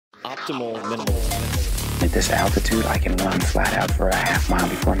Optimal minimalism. At this altitude, I can run flat out for a half mile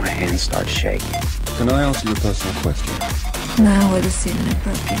before my hands start shaking. Can I ask you a personal question? Now would seem an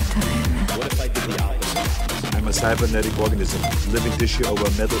appropriate time. What if I did the opposite? I'm a cybernetic organism, living tissue over a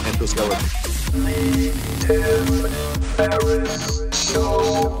metal endoskeleton. The Tim Ferriss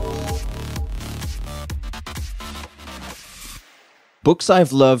Show. Books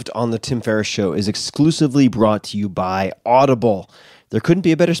I've Loved on the Tim Ferriss Show is exclusively brought to you by Audible. There couldn't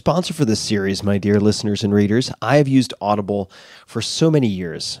be a better sponsor for this series, my dear listeners and readers. I have used Audible for so many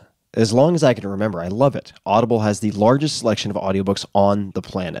years. As long as I can remember, I love it. Audible has the largest selection of audiobooks on the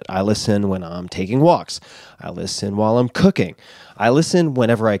planet. I listen when I'm taking walks. I listen while I'm cooking. I listen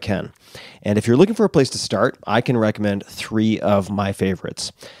whenever I can. And if you're looking for a place to start, I can recommend 3 of my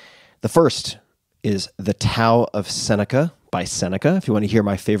favorites. The first is The Tao of Seneca by Seneca. If you want to hear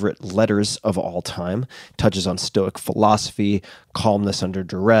my favorite letters of all time, touches on Stoic philosophy, calmness under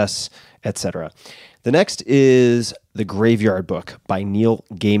duress, etc. The next is The Graveyard Book by Neil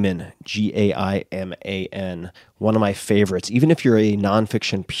Gaiman, Gaiman, one of my favorites. Even if you're a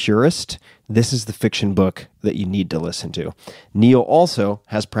nonfiction purist, this is the fiction book that you need to listen to. Neil also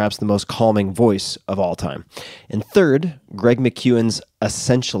has perhaps the most calming voice of all time. And third, Greg McKeown's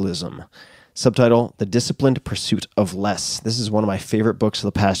Essentialism. Subtitle, The Disciplined Pursuit of Less. This is one of my favorite books of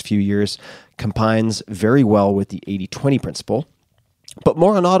the past few years. Combines very well with the 80-20 principle. But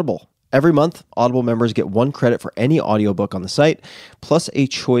more on Audible. Every month, Audible members get 1 credit for any audiobook on the site, plus a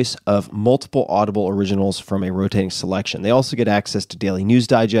choice of multiple Audible originals from a rotating selection. They also get access to daily news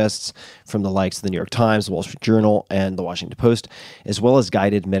digests from the likes of the New York Times, the Wall Street Journal, and the Washington Post, as well as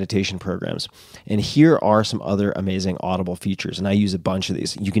guided meditation programs. And here are some other amazing Audible features, and I use a bunch of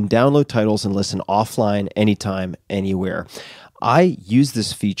these. You can download titles and listen offline, anytime, anywhere. I use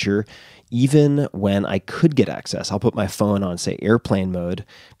this feature even when I could get access. I'll put my phone on, say, airplane mode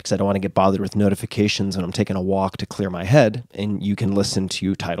because I don't want to get bothered with notifications when I'm taking a walk to clear my head, and you can listen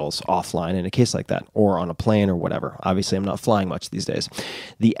to titles offline in a case like that, or on a plane or whatever. Obviously, I'm not flying much these days.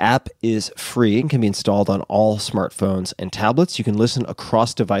 The app is free and can be installed on all smartphones and tablets. You can listen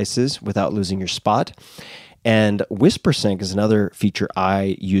across devices without losing your spot. And WhisperSync is another feature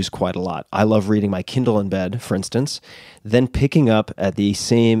I use quite a lot. I love reading my Kindle in bed, for instance, then picking up at the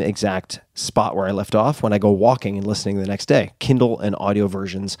same exact spot where I left off when I go walking and listening the next day. Kindle and audio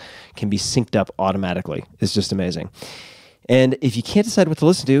versions can be synced up automatically. It's just amazing. And if you can't decide what to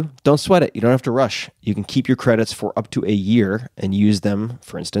listen to, don't sweat it. You don't have to rush. You can keep your credits for up to a year and use them,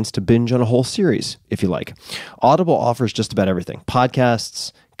 for instance, to binge on a whole series, if you like. Audible offers just about everything.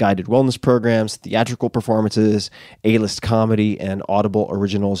 Podcasts, guided wellness programs, theatrical performances, A-list comedy, and Audible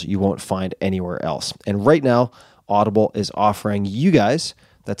originals you won't find anywhere else. And right now, Audible is offering you guys,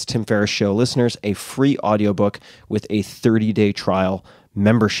 that's Tim Ferriss Show listeners, a free audiobook with a 30-day trial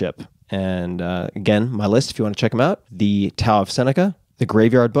membership. And again, my list, if you want to check them out, The Tao of Seneca, The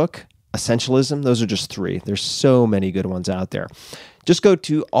Graveyard Book, Essentialism, those are just 3. There's so many good ones out there. Just go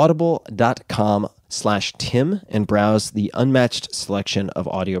to audible.com/Tim and browse the unmatched selection of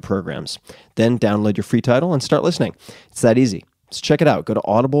audio programs. Then download your free title and start listening. It's that easy. So check it out. Go to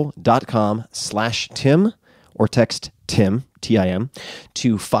audible.com/Tim or text Tim, T-I-M,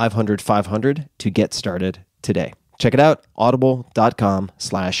 to 500-500 to get started today. Check it out,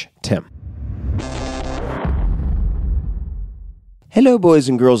 audible.com/Tim. Hello, boys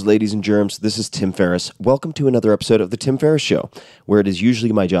and girls, ladies and germs. This is Tim Ferriss. Welcome to another episode of The Tim Ferriss Show, where it is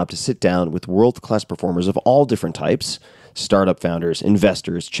usually my job to sit down with world-class performers of all different types, startup founders,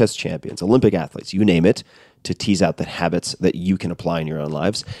 investors, chess champions, Olympic athletes, you name it, to tease out the habits that you can apply in your own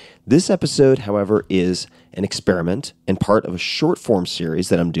lives. This episode, however, is an experiment and part of a short-form series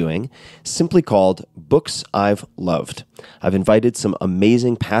that I'm doing, simply called Books I've Loved. I've invited some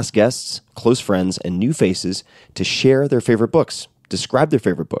amazing past guests, close friends, and new faces to share their favorite books, describe their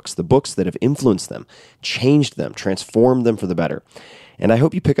favorite books, the books that have influenced them, changed them, transformed them for the better. And I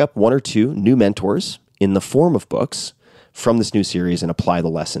hope you pick up 1 or 2 new mentors in the form of books from this new series and apply the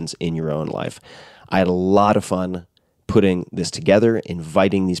lessons in your own life. I had a lot of fun putting this together,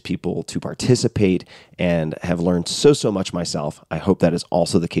 inviting these people to participate, and have learned so much myself. I hope that is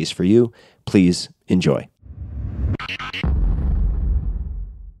also the case for you. Please enjoy.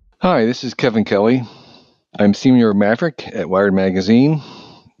 Hi, this is Kevin Kelly. I'm Senior Maverick at Wired Magazine,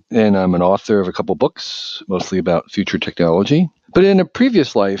 and I'm an author of a couple books, mostly about future technology. But in a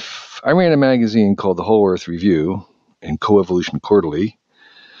previous life, I ran a magazine called The Whole Earth Review and Coevolution Quarterly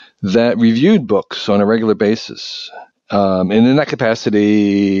that reviewed books on a regular basis. And in that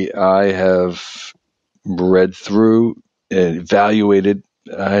capacity, I have read through and evaluated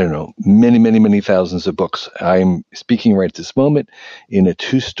I don't know, many, many, many thousands of books. I'm speaking right at this moment in a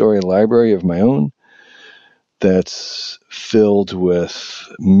 2-story library of my own that's filled with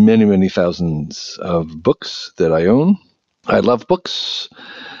many, many thousands of books that I own. I love books.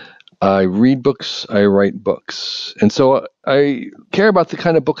 I read books. I write books. And so I care about the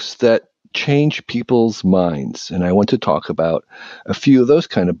kind of books that change people's minds. And I want to talk about a few of those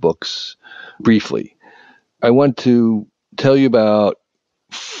kind of books briefly. I want to tell you about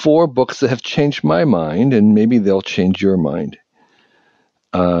 4 books that have changed my mind, and maybe they'll change your mind.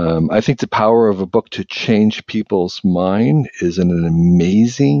 I think the power of a book to change people's mind is an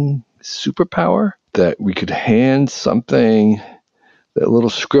amazing superpower, that we could hand something that little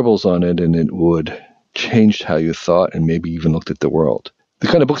scribbles on it and it would change how you thought and maybe even looked at the world. The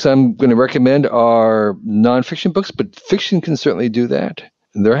kind of books I'm going to recommend are nonfiction books, but fiction can certainly do that.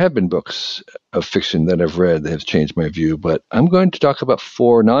 There have been books of fiction that I've read that have changed my view, but I'm going to talk about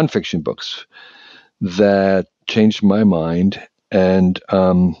 4 nonfiction books that changed my mind. And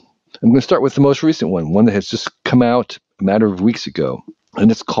I'm going to start with the most recent one that has just come out a matter of weeks ago. And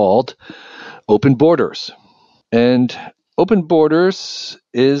it's called Open Borders. And Open Borders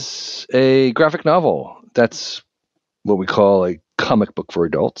is a graphic novel. That's what we call a comic book for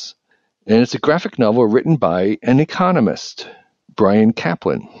adults. And it's a graphic novel written by an economist, Brian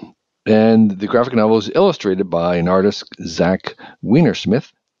Kaplan. And the graphic novel is illustrated by an artist, Zach Weinersmith.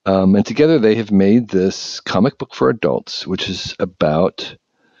 And together they have made this comic book for adults, which is about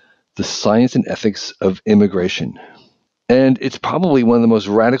the science and ethics of immigration. And it's probably one of the most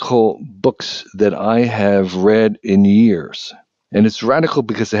radical books that I have read in years. And it's radical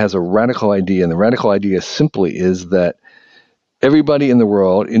because it has a radical idea. And the radical idea simply is that everybody in the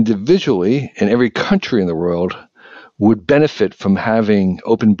world, individually, and every country in the world, would benefit from having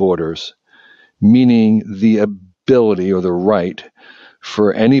open borders, meaning the ability or the right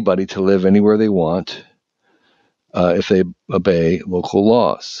for anybody to live anywhere they want if they obey local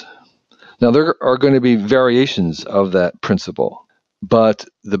laws. Now, there are going to be variations of that principle, but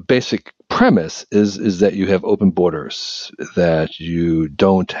the basic premise is that you have open borders, that you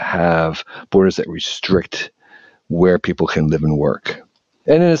don't have borders that restrict where people can live and work.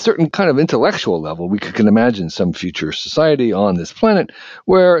 And in a certain kind of intellectual level, we can imagine some future society on this planet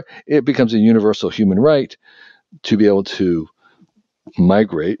where it becomes a universal human right to be able to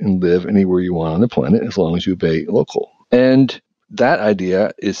migrate and live anywhere you want on the planet as long as you obey local. And that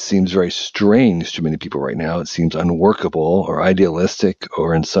idea seems very strange to many people right now. It seems unworkable or idealistic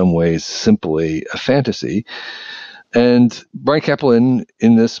or in some ways simply a fantasy. And Brian Kaplan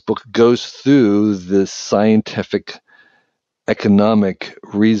in this book goes through the scientific, economic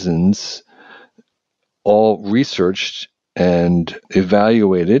reasons, all researched and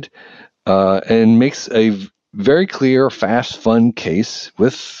evaluated, and makes a very clear, fast, fun case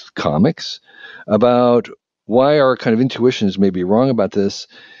with comics about why our kind of intuitions may be wrong about this,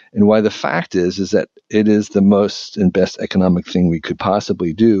 and why the fact is that it is the most and best economic thing we could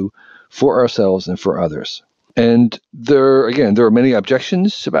possibly do for ourselves and for others. And there are many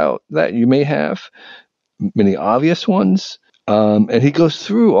objections about that you may have, many obvious ones. And he goes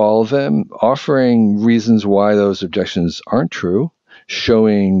through all of them, offering reasons why those objections aren't true,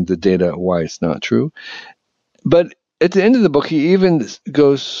 showing the data why it's not true. But at the end of the book, he even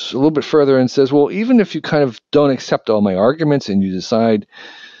goes a little bit further and says, well, even if you kind of don't accept all my arguments and you decide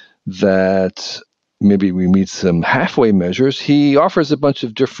that maybe we meet some halfway measures, he offers a bunch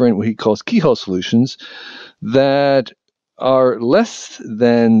of different, what he calls keyhole solutions that are less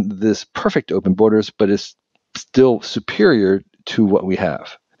than this perfect open borders, but is still superior to what we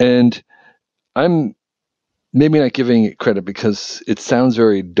have. And I'm maybe not giving it credit because it sounds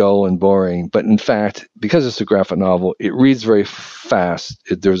very dull and boring, but in fact, because it's a graphic novel, it reads very fast.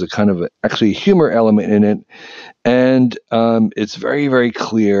 There's a kind of actually humor element in it, and it's very, very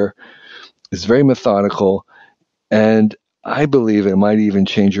clear. It's very methodical, and I believe it might even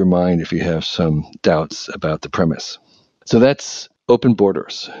change your mind if you have some doubts about the premise. So that's Open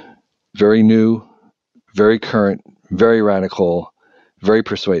Borders. Very new, very current, very radical, very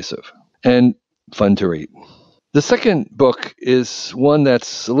persuasive, and fun to read. The second book is one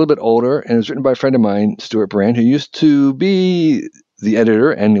that's a little bit older, and it was written by a friend of mine, Stuart Brand, who used to be the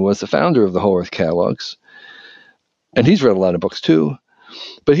editor and he was the founder of the Whole Earth Catalogs. And he's read a lot of books too.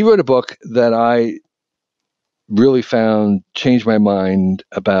 But he wrote a book that I really found changed my mind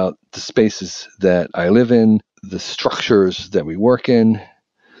about the spaces that I live in, the structures that we work in,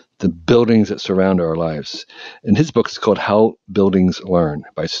 the buildings that surround our lives. And his book is called How Buildings Learn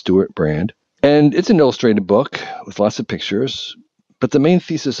by Stuart Brand. And it's an illustrated book with lots of pictures. But the main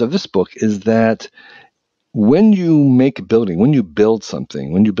thesis of this book is that when you make a building, when you build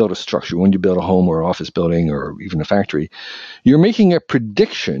something, when you build a structure, when you build a home or office building or even a factory, you're making a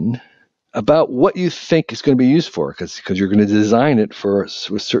prediction about what you think it's going to be used for, because you're going to design it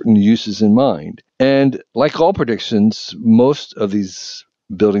with certain uses in mind. And like all predictions, most of these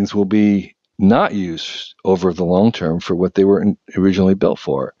buildings will be not used over the long term for what they were originally built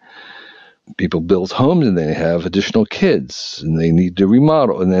for. People build homes and they have additional kids and they need to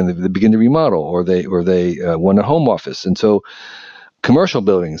remodel, and then they begin to remodel, or they want a home office. And so commercial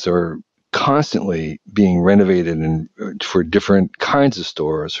buildings are constantly being renovated and for different kinds of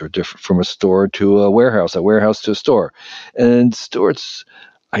stores, or different from a store to a warehouse to a store. And Stuart's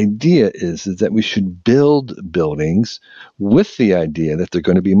idea is that we should build buildings with the idea that they're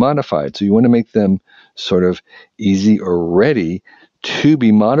going to be modified. So you want to make them sort of easy or ready to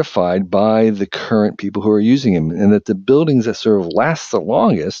be modified by the current people who are using them, and that the buildings that sort of last the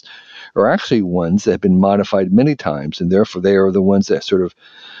longest are actually ones that have been modified many times, and therefore they are the ones that sort of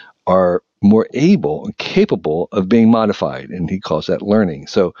are more able and capable of being modified, and he calls that learning.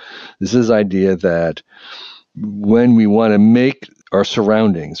 So this is the idea that when we want to make our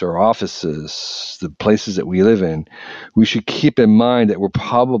surroundings, our offices, the places that we live in, we should keep in mind that we're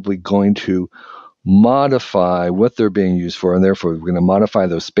probably going to modify what they're being used for, and therefore we're going to modify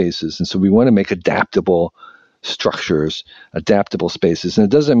those spaces. And so we want to make adaptable structures, adaptable spaces. And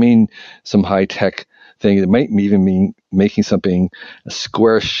it doesn't mean some high-tech thing. It might even mean making something a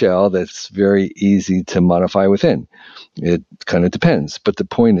square shell that's very easy to modify within. It kind of depends. But the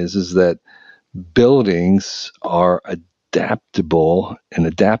point is that buildings are adaptable and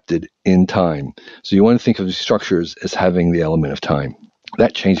adapted in time. So you want to think of these structures as having the element of time.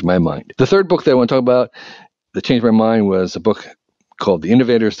 That changed my mind. The third book that I want to talk about that changed my mind was a book called The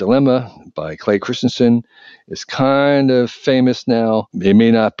Innovator's Dilemma by Clay Christensen. It's kind of famous now. It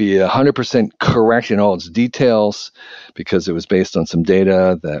may not be 100% correct in all its details because it was based on some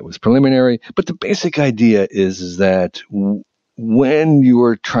data that was preliminary. But the basic idea is that when you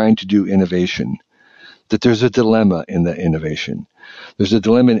are trying to do innovation, that there's a dilemma in the innovation. There's a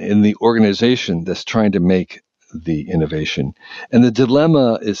dilemma in the organization that's trying to make the innovation. And the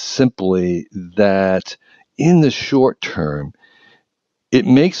dilemma is simply that in the short term, it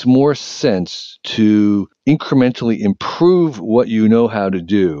makes more sense to incrementally improve what you know how to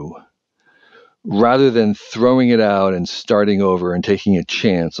do rather than throwing it out and starting over and taking a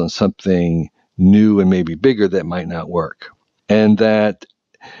chance on something new and maybe bigger that might not work. And that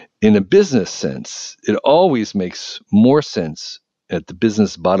in a business sense, it always makes more sense at the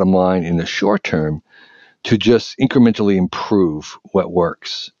business bottom line in the short term to just incrementally improve what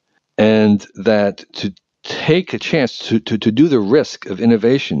works. And that to take a chance to do the risk of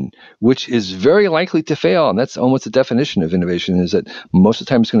innovation, which is very likely to fail, and that's almost the definition of innovation, is that most of the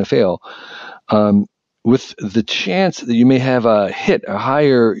time it's going to fail, with the chance that you may have a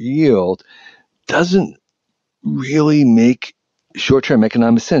higher yield, doesn't really make short-term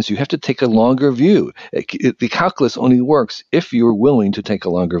economic sense. You have to take a longer view. The calculus only works if you're willing to take a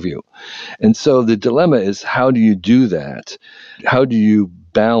longer view. And so the dilemma is, how do you do that? How do you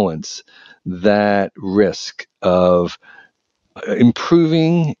balance that risk of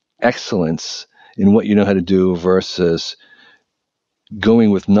improving excellence in what you know how to do versus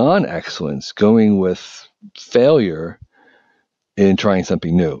going with non-excellence, going with failure in trying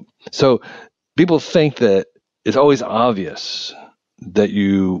something new? So people think that it's always obvious that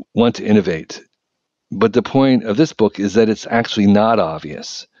you want to innovate. But the point of this book is that it's actually not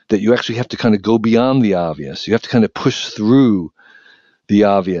obvious, that you actually have to kind of go beyond the obvious. You have to kind of push through the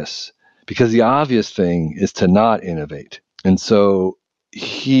obvious, because the obvious thing is to not innovate. And so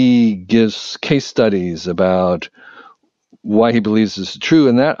he gives case studies about why he believes this is true.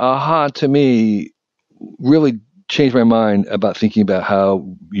 And that aha to me really changed my mind about thinking about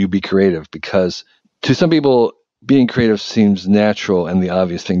how you be creative, because to some people, being creative seems natural and the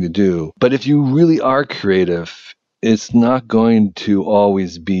obvious thing to do. But if you really are creative, it's not going to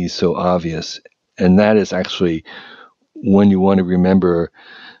always be so obvious. And that is actually when you want to remember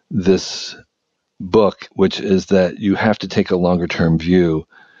this book, which is that you have to take a longer term view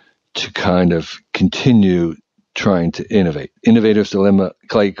to kind of continue trying to innovate. Innovator's Dilemma,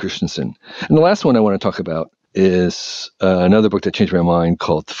 Clay Christensen. And the last one I want to talk about is another book that changed my mind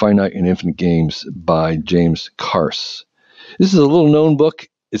called Finite and Infinite Games by James Carse. This is a little known book.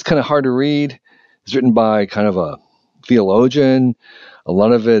 It's kind of hard to read. It's written by kind of a theologian. A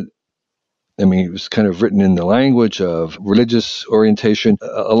lot of it, it was kind of written in the language of religious orientation.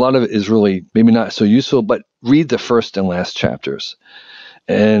 A lot of it is really maybe not so useful, but read the first and last chapters.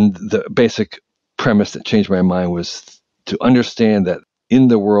 And the basic premise that changed my mind was to understand that in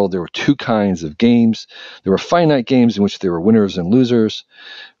the world, there were two kinds of games. There were finite games in which there were winners and losers.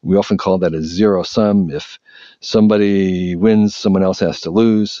 We often call that a zero sum. If somebody wins, someone else has to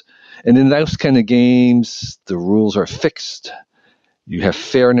lose. And in those kind of games, the rules are fixed. You have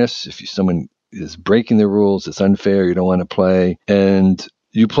fairness. If someone is breaking the rules, it's unfair, you don't want to play. And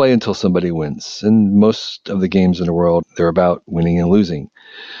you play until somebody wins. And most of the games in the world, they're about winning and losing.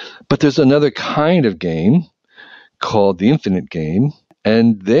 But there's another kind of game called the infinite game.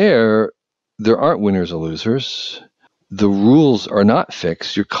 And there aren't winners or losers. The rules are not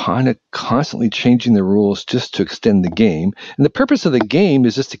fixed. You're kind of constantly changing the rules just to extend the game. And the purpose of the game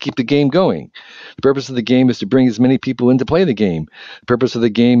is just to keep the game going. The purpose of the game is to bring as many people in to play the game. The purpose of the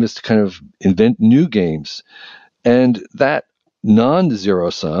game is to kind of invent new games. And that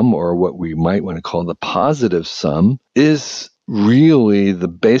non-zero sum, or what we might want to call the positive sum, is really the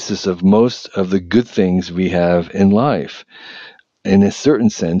basis of most of the good things we have in life. In a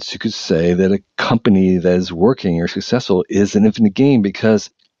certain sense, you could say that a company that is working or successful is an infinite game, because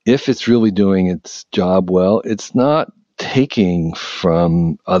if it's really doing its job well, it's not taking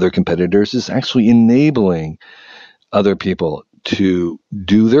from other competitors, it's actually enabling other people to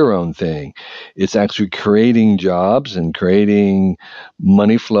do their own thing. It's actually creating jobs and creating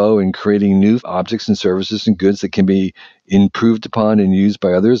money flow and creating new objects and services and goods that can be improved upon and used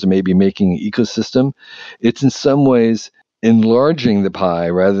by others, and maybe making an ecosystem. It's in some ways enlarging the pie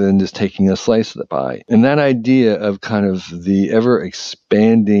rather than just taking a slice of the pie. And that idea of kind of the ever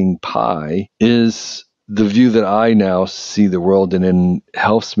expanding pie is the view that I now see the world in, and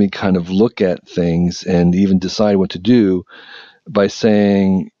helps me kind of look at things and even decide what to do by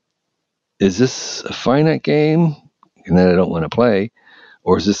saying, is this a finite game and that I don't want to play,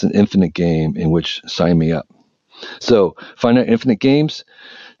 or is this an infinite game in which sign me up? So, Finite Infinite Games,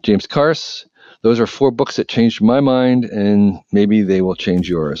 James Carse. Those are 4 books that changed my mind, and maybe they will change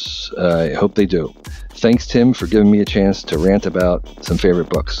yours. I hope they do. Thanks, Tim, for giving me a chance to rant about some favorite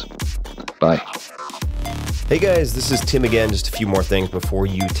books. Bye. Hey guys, this is Tim again. Just a few more things before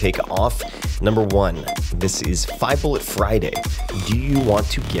you take off. Number 1, this is 5 Bullet Friday. Do you want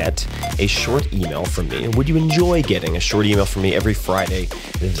to get a short email from me? Would you enjoy getting a short email from me every Friday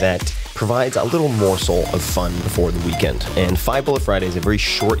that provides a little morsel of fun before the weekend? And 5 Bullet Friday is a very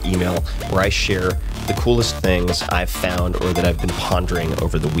short email where I share the coolest things I've found or that I've been pondering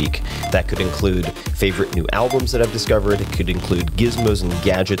over the week. That could include favorite new albums that I've discovered. It could include gizmos and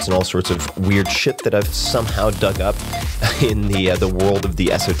gadgets and all sorts of weird shit that I've somehow dug up in the world of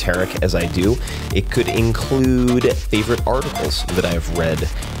the esoteric as I do. It could include favorite articles that I've read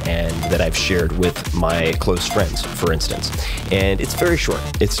and that I've shared with my close friends, for instance. And it's very short.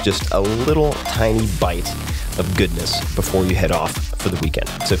 It's just a little tiny bite of goodness before you head off for the weekend.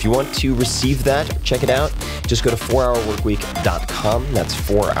 So if you want to receive that, check it out. Just go to 4hourworkweek.com. That's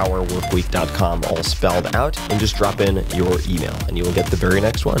 4hourworkweek.com, all spelled out, and just drop in your email and you will get the very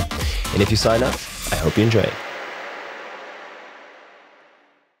next one. And if you sign up, I hope you enjoy it.